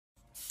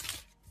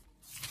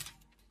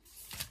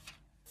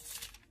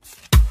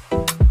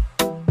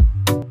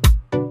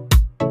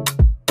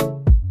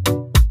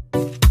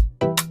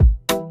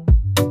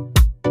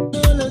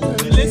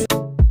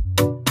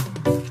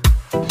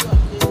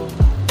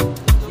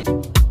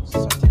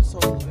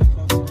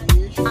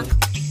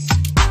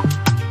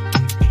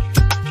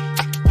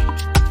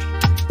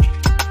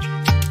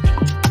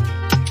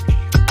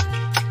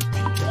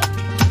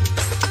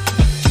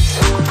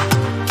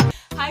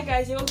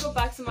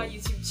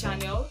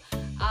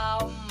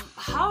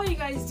how are you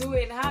guys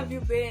doing? How have you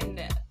been?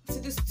 To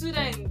the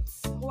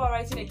students who are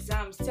writing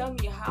exams, tell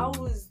me, how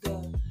is the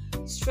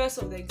stress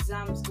of the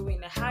exams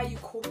going? How are you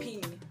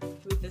coping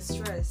with the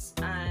stress?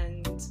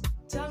 And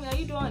tell me, are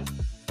you done?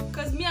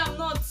 Because me, I'm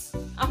not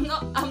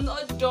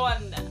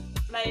done.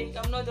 Like,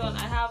 I'm not done.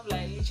 I have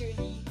like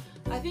literally,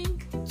 I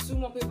think 2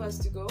 more papers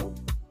to go.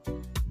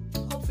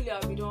 Hopefully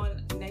I'll be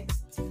done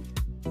next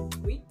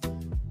week.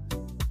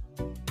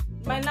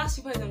 My last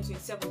paper is on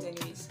 27th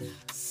anyways.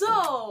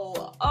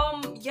 So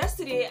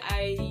yesterday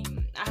I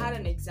had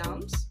an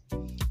exams.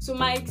 So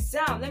my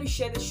exam, let me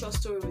share this short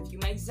story with you.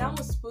 My exam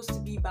was supposed to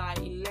be by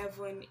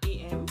 11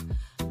 a.m.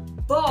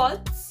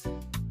 but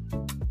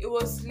it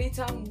was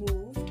later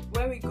moved.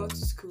 When we got to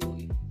school,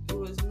 it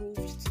was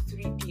moved to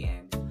 3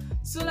 p.m.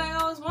 So like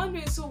I was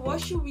wondering, so what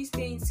should we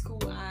stay in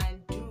school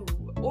and do?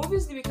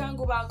 Obviously we can't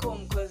go back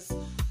home because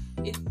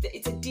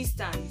it's a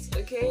distance,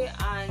 okay,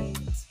 and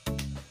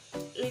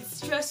it's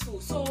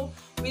stressful. So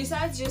we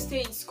decided to just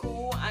stay in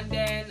school, and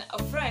then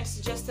a friend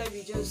suggested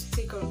we just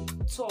take a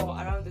tour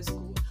around the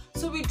school.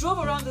 So we drove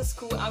around the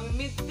school and we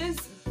made this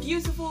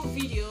beautiful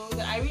video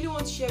that I really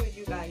want to share with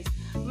you guys.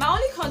 My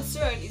only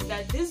concern is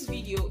that this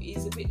video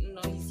is a bit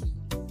noisy.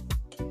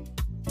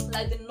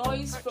 Like the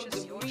noise from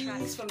the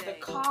breeze from the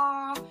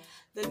car,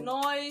 the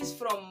noise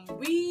from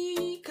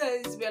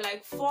because we're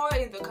like 4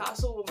 in the car,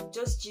 so we're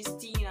just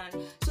gisting,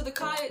 and so the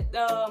car,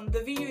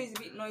 the video is a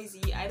bit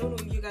noisy. I don't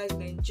know if you guys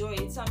will enjoy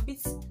it, so I'm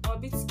a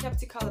bit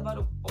skeptical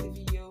about the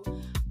video.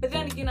 But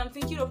then again, I'm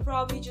thinking of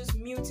probably just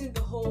muting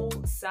the whole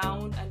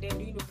sound and then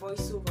doing the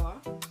voiceover,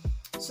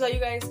 so that you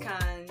guys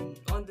can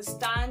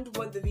understand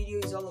what the video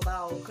is all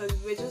about, because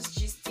we're just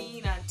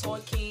gisting and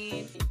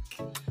talking.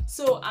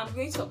 So I'm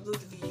going to upload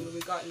the video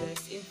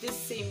regardless. In this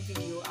same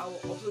video, I will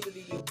upload the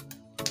video.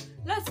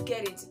 Let's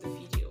get into the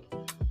video.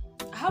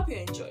 I hope you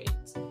enjoy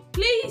it.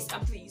 Please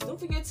and please don't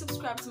forget to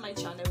subscribe to my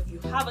channel if you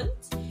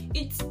haven't.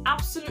 It's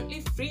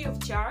absolutely free of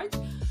charge.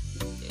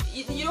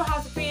 You don't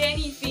have to pay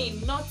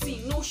anything,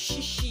 nothing, no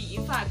shishi.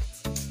 In fact,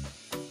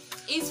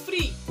 it's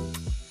free.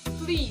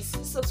 Please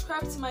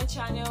subscribe to my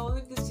channel,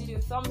 leave this video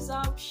a thumbs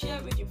up, share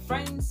it with your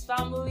friends,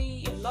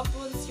 family, your loved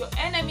ones, your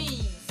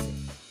enemies,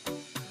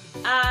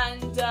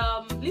 and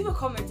leave a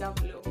comment down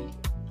below.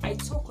 I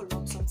talk a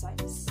lot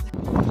sometimes.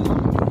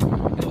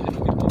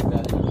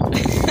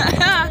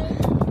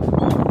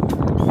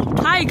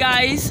 Hi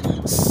guys,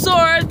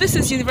 so this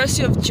is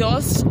University of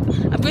Jos.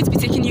 I'm going to be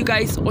taking you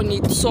guys on a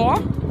tour,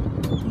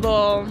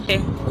 but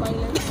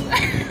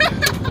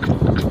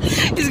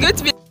it's going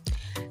to be.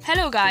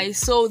 Hello guys,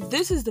 so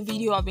this is the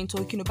video I've been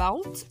talking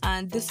about,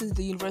 and this is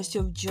the University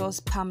of Jos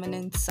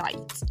permanent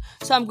site.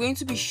 So I'm going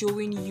to be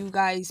showing you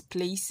guys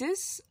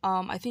places.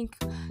 I think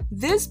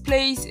this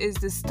place is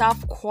the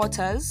staff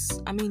quarters.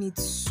 I mean,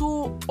 it's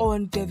so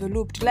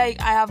undeveloped,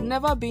 like I have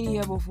never been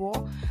here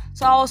before,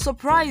 so I was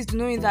surprised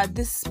knowing that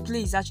this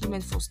place is actually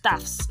meant for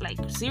staffs, like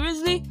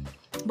seriously.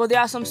 But there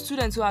are some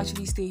students who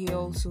actually stay here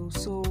also.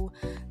 So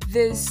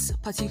this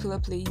particular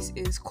place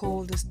is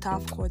called the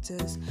staff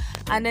quarters,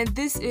 and then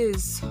this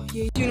is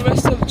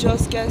University of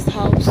Jos guest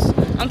house.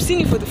 I'm seeing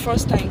it for the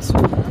first time too.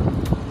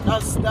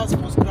 That's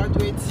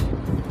postgraduate.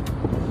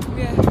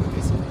 Yeah.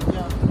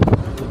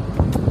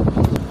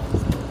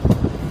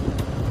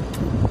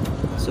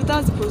 So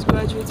that's the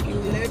postgraduate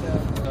building.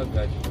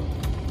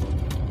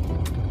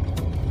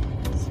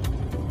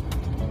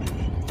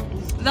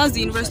 That's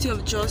the University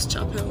of Jos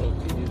Chapel.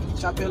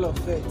 Chapel of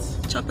Faith.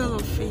 Chapel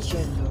of Faith.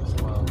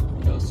 Wow,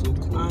 that's so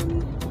cool.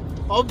 And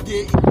up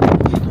there,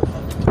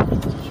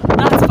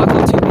 that's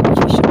faculty of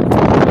education.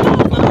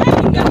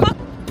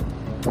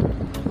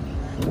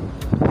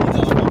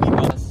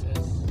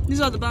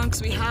 These are the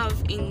banks we have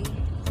in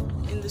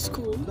the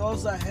school.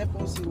 those that help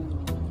us in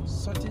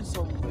sorting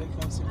some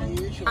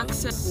reconciliation.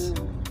 Access,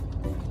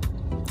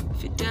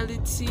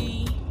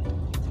 fidelity,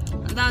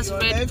 and that's Your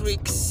red left,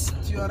 bricks.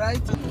 To your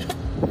right.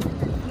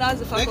 That's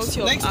the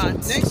faculty of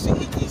arts. Next to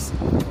it is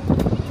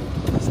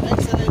His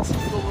Excellency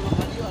Governor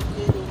Mario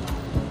Alfredo,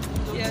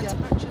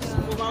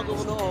 former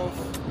governor of.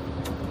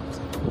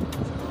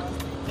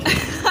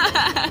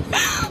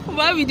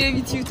 Why we did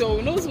with you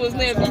though? No, it was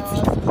not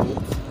everything.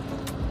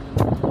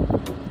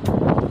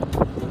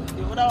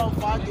 The other one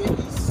far there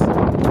is.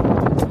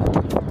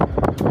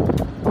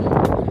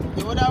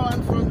 The other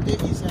one from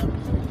there is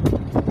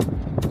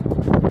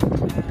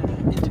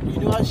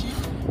entrepreneurship.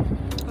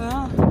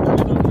 Ah.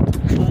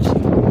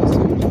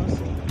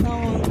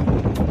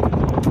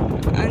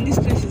 And this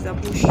place is a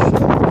bush.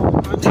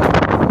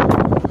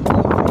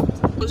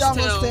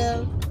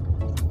 Hostel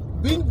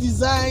being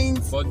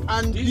designed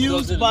and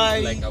built by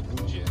like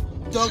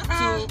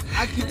Dr.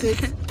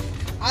 Architect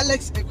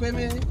Alex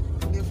Ekweme,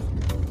 the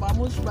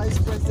famous Vice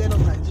President of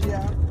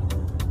Nigeria.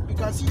 You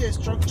can see the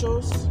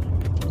structures,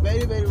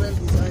 very, very well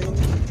designed.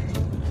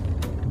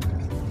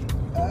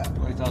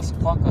 it has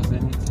park as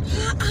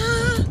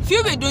anything.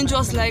 Few people don't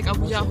just like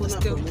Abuja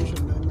hostel.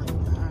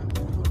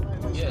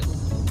 Yes.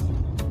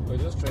 We're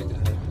just trying to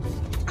help.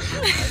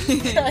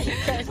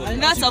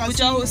 And That's as you can Abuja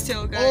see,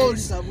 hostel, guys. Oh,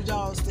 this Abuja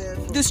hostel.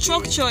 from The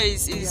structure here.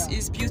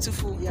 is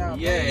beautiful. Yeah.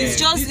 Yeah. It's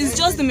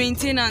just the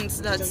maintenance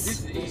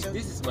that's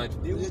This is my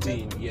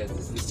building. Yes,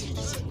 this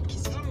is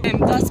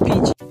that's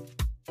PG.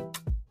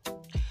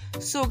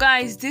 So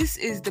guys, this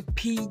is the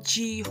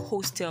PG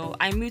hostel.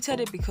 I muted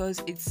it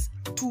because it's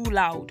too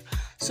loud.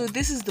 So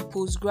this is the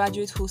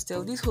postgraduate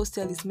hostel. This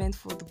hostel is meant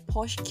for the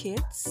posh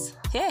kids.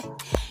 Yeah,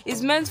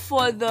 it's meant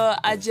for the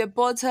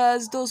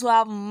ajebotas, those who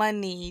have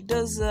money.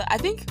 Those I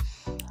think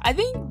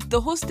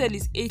the hostel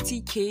is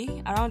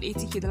 80k, around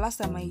 80k. The last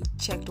time I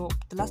checked up,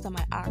 the last time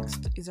I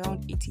asked, is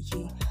around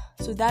 80k.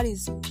 So that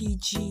is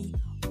PG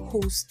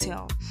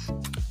hostel.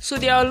 So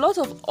there are a lot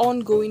of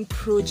ongoing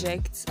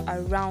projects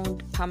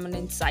around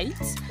permanent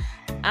sites,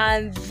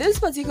 and this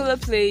particular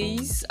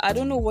place, I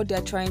don't know what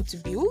they're trying to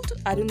build,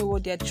 I don't know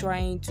what they're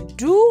trying to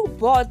do,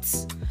 but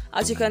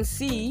as you can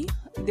see,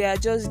 they are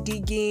just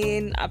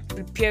digging,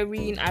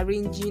 preparing,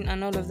 arranging,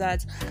 and all of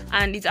that.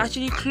 And it's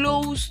actually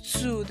close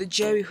to the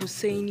Jerry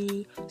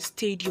Husseini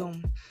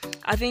Stadium.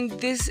 I think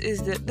this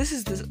is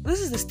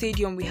the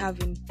stadium we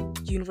have in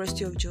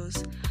University of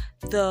Jos.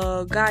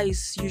 The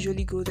guys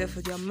usually go there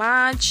for their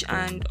match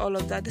and all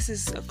of that. This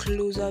is a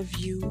closer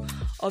view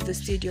of the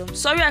stadium.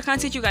 Sorry, I can't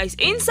take you guys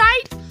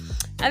inside.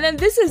 And then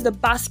this is the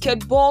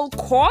basketball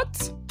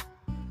court.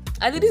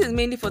 I think this is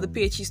mainly for the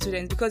PhD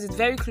students because it's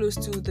very close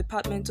to the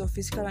Department of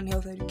Physical and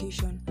Health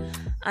Education.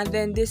 And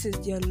then this is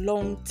their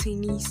long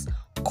tennis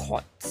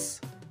court.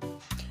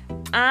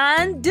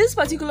 And this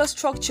particular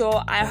structure,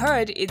 I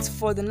heard it's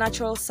for the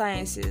natural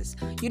sciences.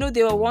 You know,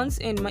 they were once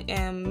in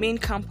main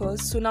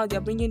campus, so now they're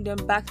bringing them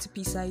back to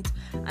P-site,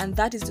 and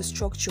that is the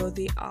structure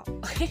they are.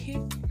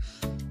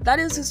 That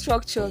is the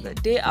structure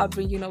that they are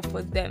bringing up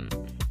for them.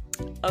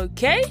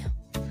 Okay?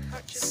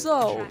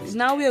 So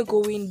now we are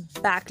going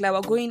back, like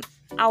we're going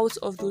out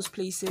of those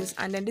places,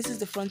 and then this is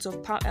the front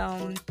of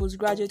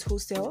postgraduate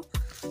hostel.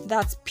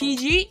 That's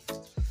PG,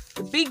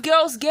 the big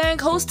girls gang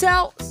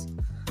hostels,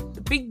 the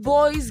big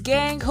boys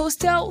gang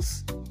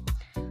hostels.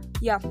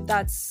 Yeah,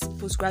 that's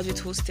postgraduate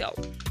hostel.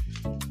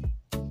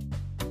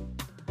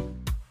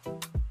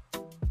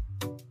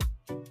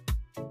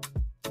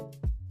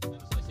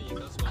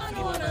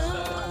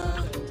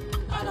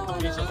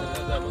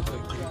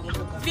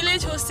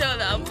 Village hostel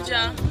da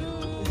Abuja.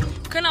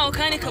 Kana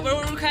wakani ka bar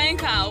wurin kayan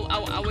ka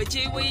a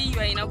waje wai you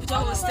are in Abuja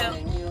hostel.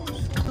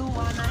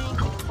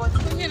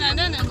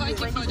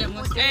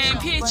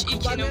 PHE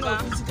kenan ba.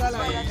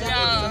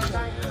 Yeah.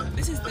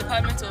 This is the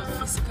Department of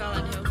Physical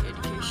and Health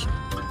Education.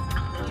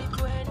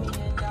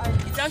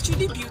 It's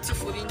actually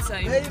beautiful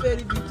inside. Very,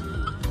 very beautiful.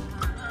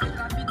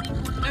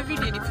 Every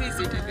day the place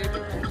is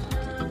developed.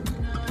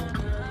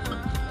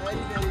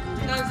 Very, very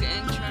beautiful. That's the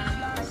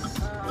entrance.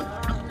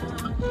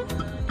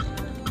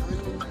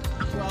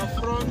 To our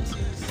front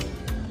is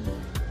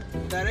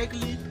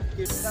directly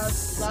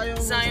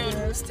Zion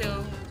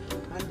Hostel.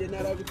 and the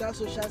Naravita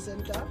Social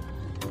Center.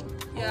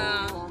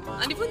 Yeah,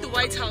 and even the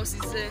White House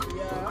is there.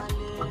 Yeah,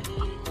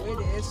 where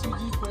the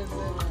SUG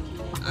president.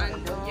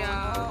 And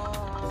yeah,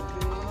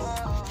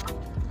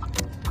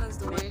 that's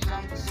the White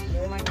House.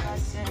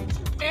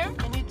 Yeah.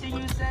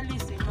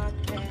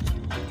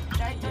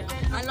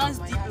 And that's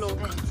D block.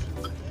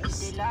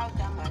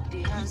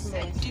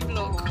 D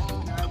block.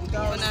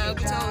 On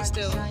Naravita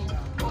Hostel.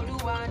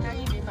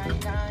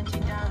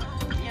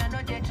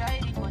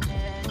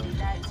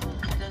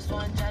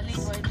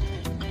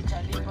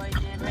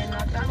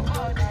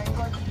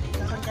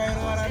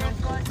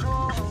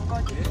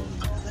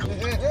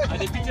 And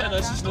the picture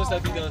and she knows how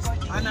to dance.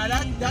 And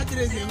that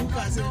is a hook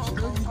herself, she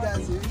don't be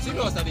dancing. She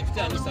knows how the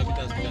picture and knows how to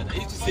dance. I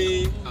used to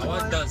say, I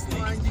want dance.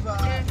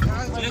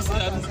 Yes,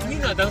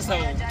 I'm a dancer.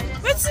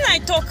 What's I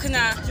talk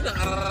now?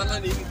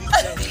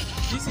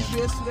 This is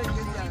where students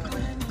get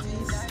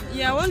their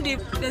Yeah, one day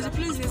there's a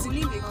place, there's a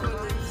name they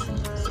call it.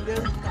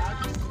 student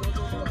park.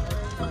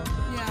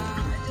 Yeah.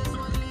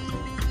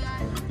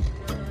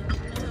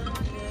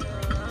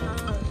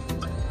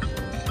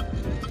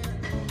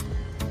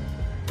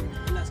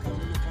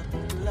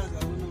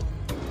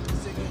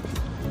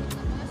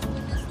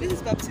 This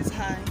is Baptist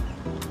High.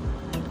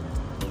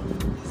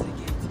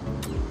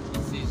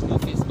 See, it's no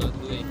face mask,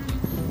 no anything.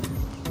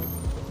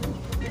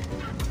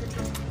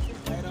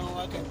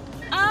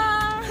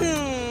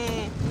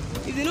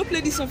 If they don't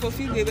play this song for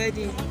Phil, they're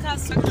ready.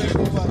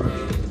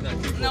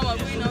 Now we're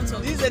going out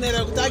of This is the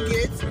Neraguta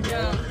gate.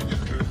 yeah.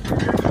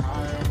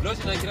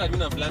 Lost in Nigeria,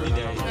 I'm planning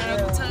there.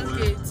 Narabuta's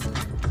gate.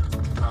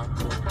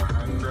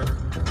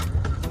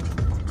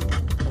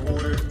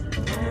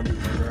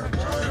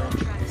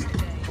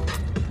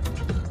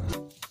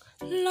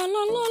 La,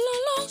 la, la, la,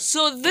 la.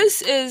 So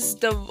this is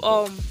the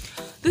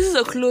this is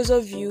a closer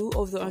view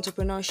of the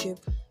entrepreneurship.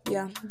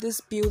 Yeah,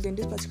 this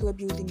particular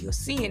building you're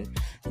seeing,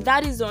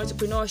 that is the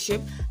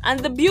entrepreneurship, and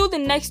the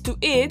building next to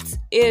it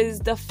is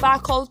the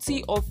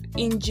Faculty of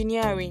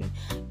Engineering.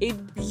 It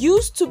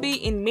used to be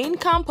in main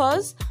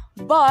campus,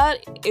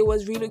 but it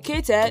was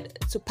relocated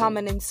to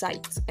permanent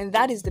sites, and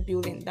that is the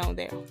building down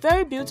there.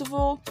 Very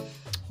beautiful,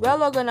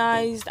 well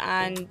organized,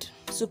 and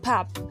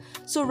Superb.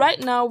 So right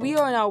now we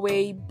are on our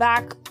way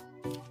back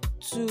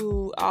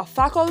to our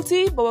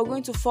faculty, but we're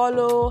going to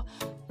follow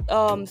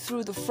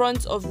through the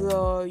front of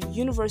the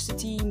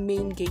university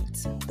main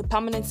gate, the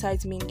permanent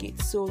site main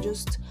gate. So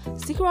just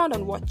stick around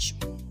and watch.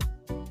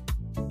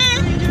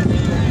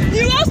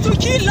 He wants to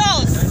kill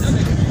us.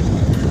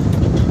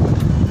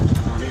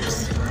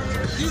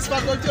 This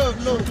faculty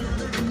of law.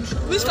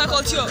 Which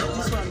faculty of?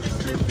 This one.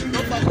 No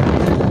faculty.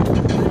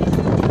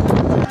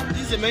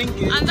 This is the main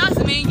gate. And that's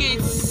the main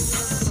gate.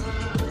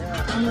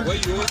 Where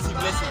you want see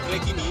blessing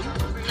breaking in?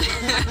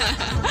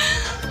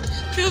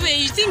 Philbe,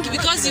 you think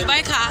because you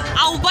buy car,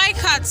 I'll buy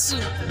car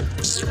too.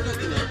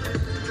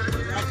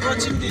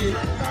 Approaching the.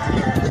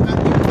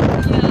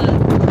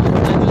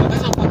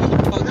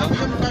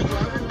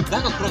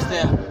 That's across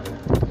there.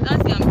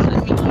 That's the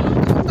ambition.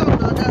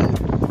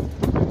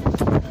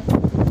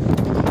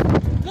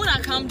 Mona,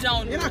 calm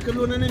down. Can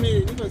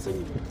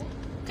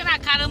I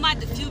carry my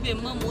the Philbe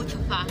motor?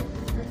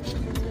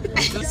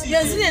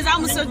 Yes, it is.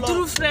 I'm so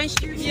true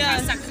friendship. Yeah,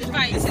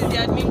 sacrifice. This is the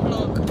admin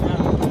blog.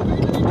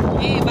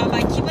 Hey, Baba,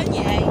 keep on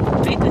your eye.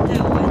 Right at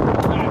that one.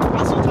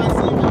 As you can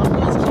see, my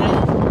uncle is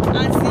trying. I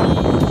see.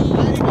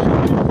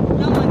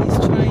 That one is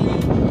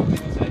trying.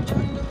 If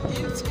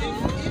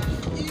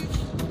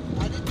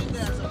I didn't think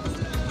there as a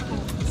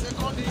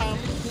second time,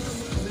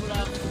 they would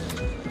have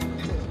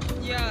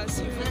Yeah,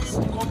 serious.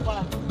 come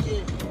back.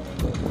 Okay.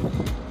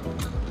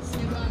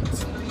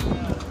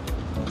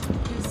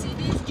 You see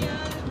this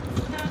girl?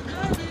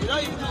 You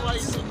don't even know why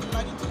you're so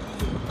glad to be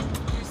here.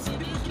 You see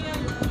this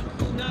girl?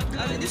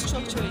 I mean, this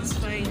structure is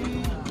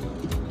fine.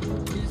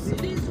 You see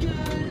this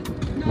girl?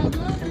 Now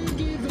go and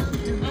give up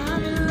to me.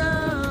 I'm in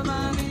love,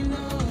 I'm in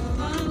love,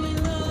 I'm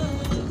in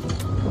love.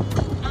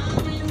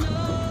 I'm in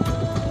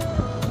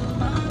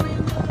love, I'm in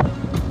love.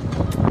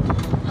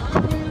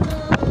 I'm in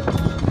love,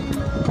 I'm in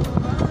love,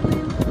 I'm in love.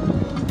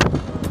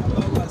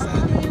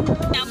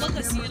 Yeah, but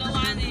you don't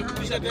want it.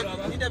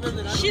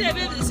 She the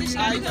baby, she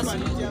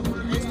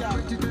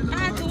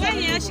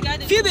got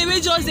it. Feel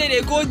baby just say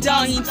they go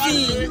down in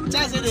team.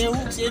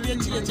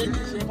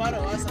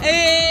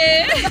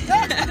 Eh.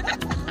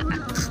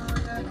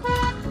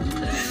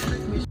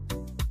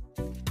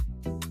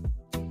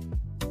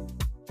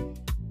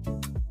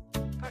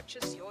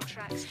 Purchase your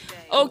tracks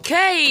today.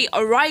 Okay,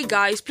 alright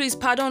guys, please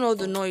pardon all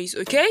the noise,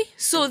 okay?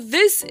 So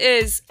this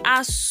is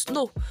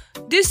Sanu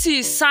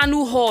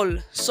Hall.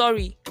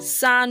 Sorry,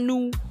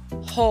 Sanu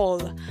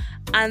Hall.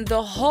 And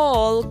the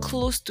hall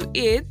close to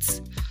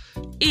it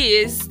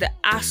is the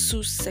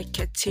ASU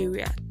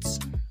Secretariat.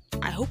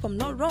 I hope I'm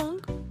not wrong,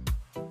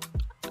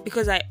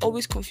 because I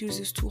always confuse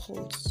these two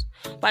halls.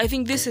 But I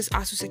think this is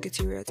ASU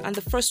Secretariat, and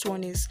the first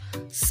one is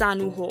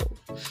Sanu Hall.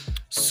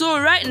 So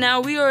right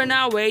now we are on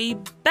our way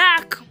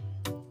back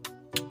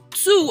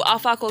to our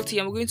faculty,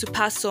 and we're going to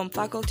pass some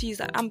faculties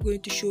that I'm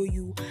going to show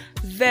you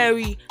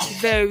very,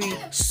 very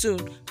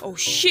soon. Oh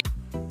shit.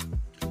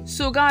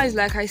 So guys,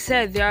 like I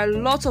said, there are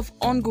lots of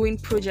ongoing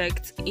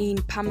projects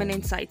in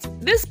permanent sites.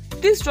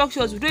 These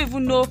structures, we don't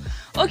even know.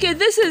 Okay,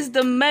 this is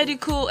the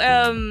medical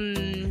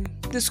the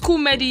school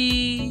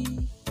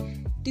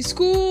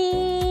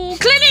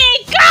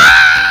clinic.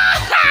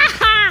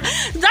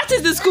 That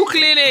is the school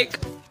clinic.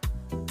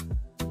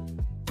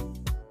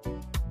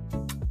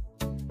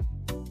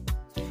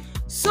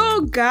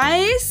 So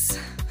guys,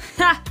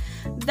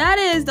 that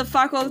is the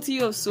Faculty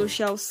of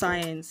Social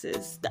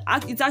Sciences.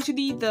 It's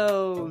actually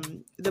the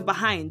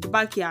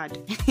backyard,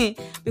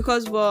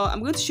 because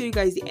I'm going to show you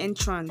guys the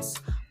entrance,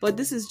 but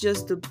this is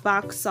just the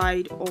back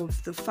side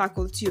of the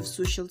Faculty of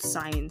Social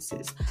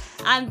Sciences.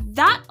 And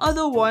that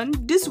other one,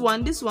 this is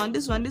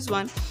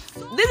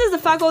the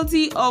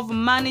Faculty of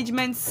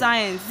Management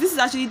Science. This is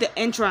actually the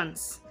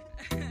entrance.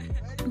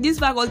 This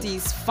faculty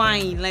is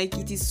fine, like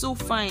it is so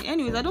fine.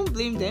 Anyways, I don't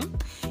blame them.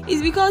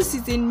 It's because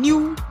it's a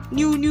new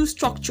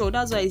structure.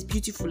 That's why it's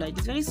beautiful. Like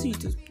it's very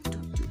sweet to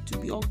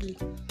be ugly.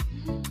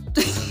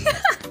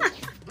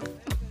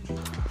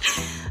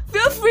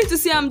 Feel free to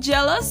say I'm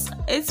jealous.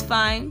 It's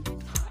fine.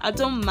 I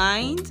don't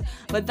mind.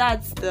 But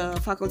that's the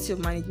Faculty of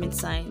Management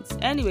Science.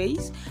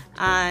 Anyways,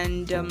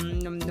 and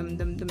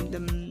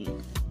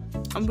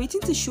I'm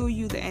waiting to show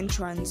you the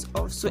entrance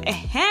of this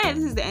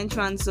is the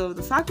entrance of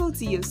the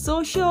Faculty of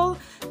Social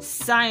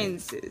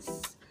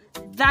Sciences.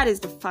 That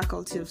is the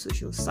Faculty of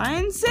Social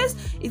Sciences.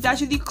 It's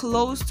actually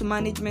close to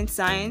Management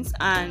Science,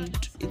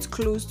 and it's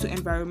close to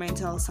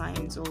Environmental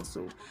Science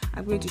also.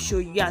 I'm going to show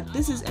you. Yeah,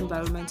 this is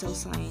Environmental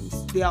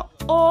Science. They are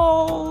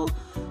all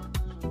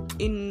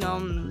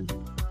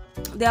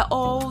they're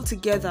all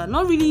together,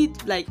 not really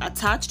like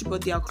attached,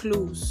 but they are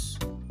close.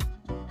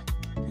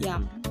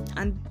 Yeah.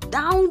 And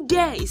down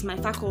there is my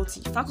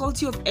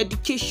faculty of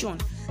Education,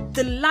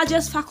 the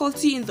largest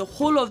faculty in the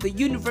whole of the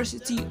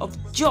University of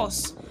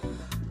Jos.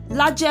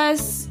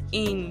 Largest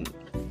in,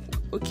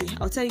 okay,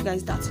 I'll tell you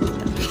guys that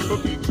later.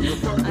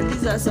 And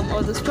these are some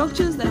other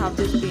structures that have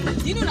just been.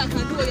 Do you know that I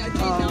can do what you're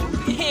doing now?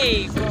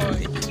 Hey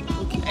boy.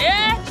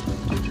 Okay.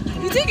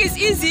 You think it's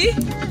easy?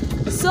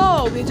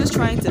 So we're just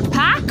trying to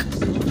pack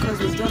because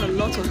we've done a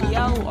lot of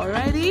yell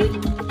already.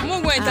 I'm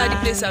not going to enter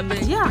the place I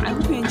beg. Yeah, I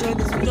hope you enjoyed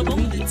this video.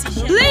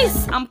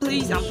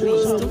 Please,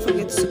 don't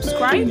forget to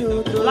subscribe,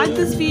 like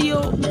this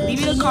video,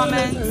 leave me a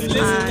comment,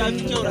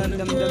 and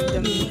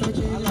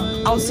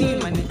I'll see you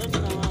in my next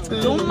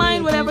video. Don't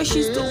mind whatever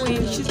she's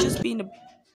doing. She's just being a